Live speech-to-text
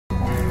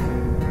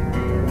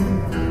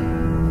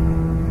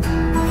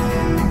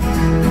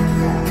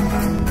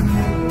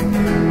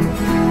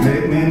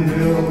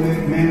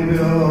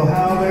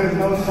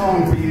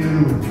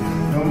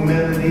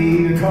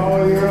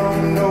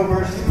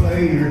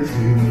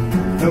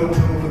No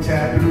toe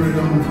tapping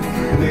rhythm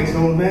that makes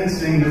old men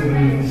sing the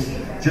blues.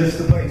 Just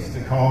a place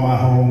to call my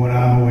home when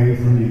I'm away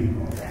from you.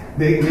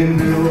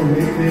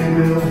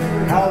 McMinnville,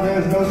 how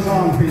there's no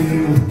song for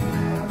you.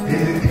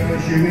 Is it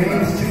cause your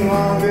name's too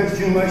long, there's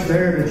too much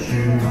there to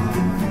chew?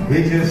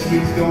 It just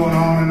keeps going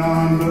on and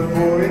on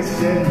before it's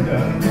said and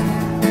done.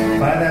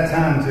 By that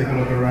time, take a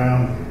look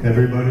around,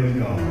 everybody's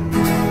gone.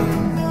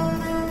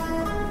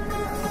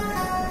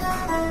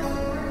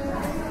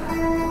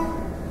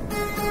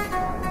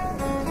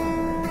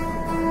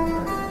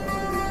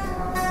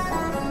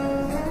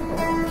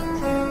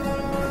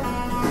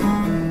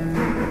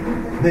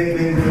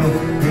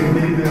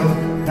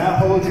 McMinnville, now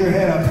hold your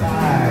head up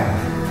high.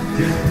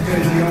 Just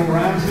because you don't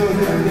rhyme so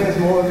good, there's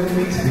more than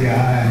meets the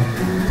eye.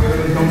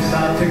 But don't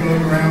stop, take a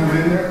look around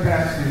when they're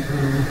passing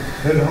through.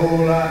 There's a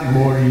whole lot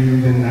more to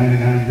you than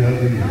 99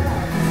 W.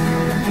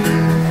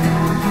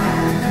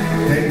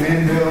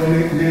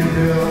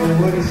 McMinnville,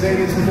 wouldn't say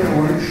this if it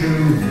weren't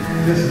true.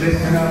 Just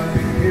listen up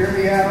and hear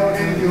me out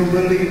and you'll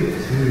believe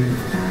it too.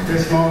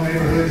 There's small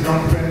neighborhoods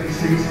on friendly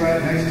streets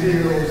right next to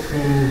your old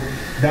school.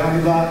 Down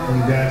the block from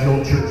Dad's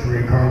old church where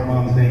he carved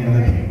Mom's name in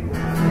the pew.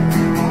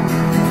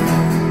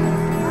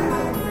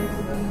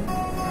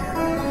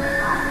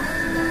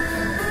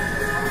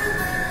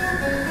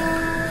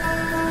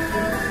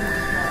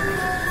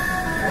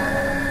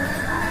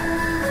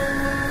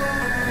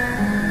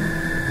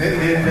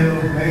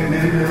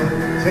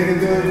 McMinnville, take a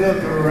good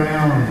look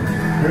around.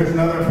 There's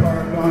another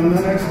park on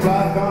the next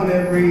block on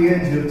every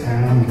edge of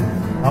town.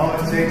 All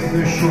it takes is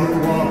a short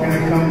walk and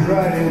it comes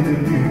right into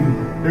view.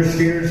 There's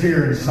skaters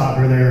here and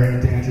soccer there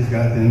and dancers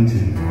got them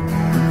too.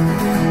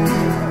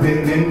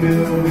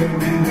 McMinnville,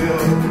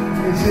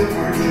 it's it,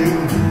 aren't you?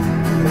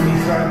 Let me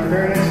start the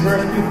very next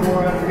verse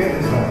before I forget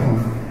this one.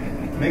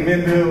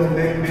 McMinnville,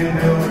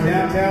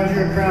 downtown's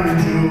your crowning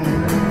jewel.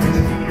 It's a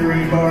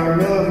eatery, bar,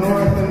 mill of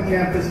north and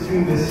campus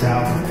to the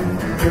south.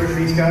 Church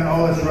Street's got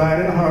all that's right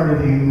in the heart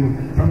of you.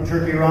 From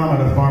Turkey Rama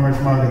to Farmer's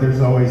Market,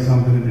 there's always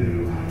something to do.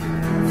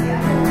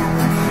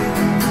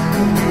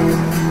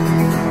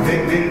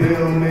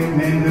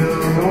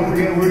 McMinnville, don't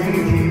forget where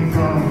you came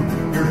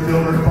from. Your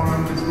filtered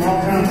farms and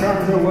small town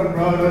charms are what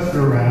brought us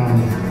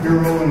around. Your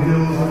rolling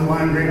hills and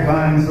wine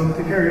grapevines hope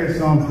to carry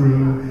us on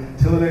through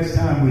till the next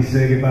time we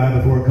say goodbye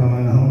before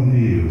coming home to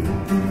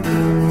you.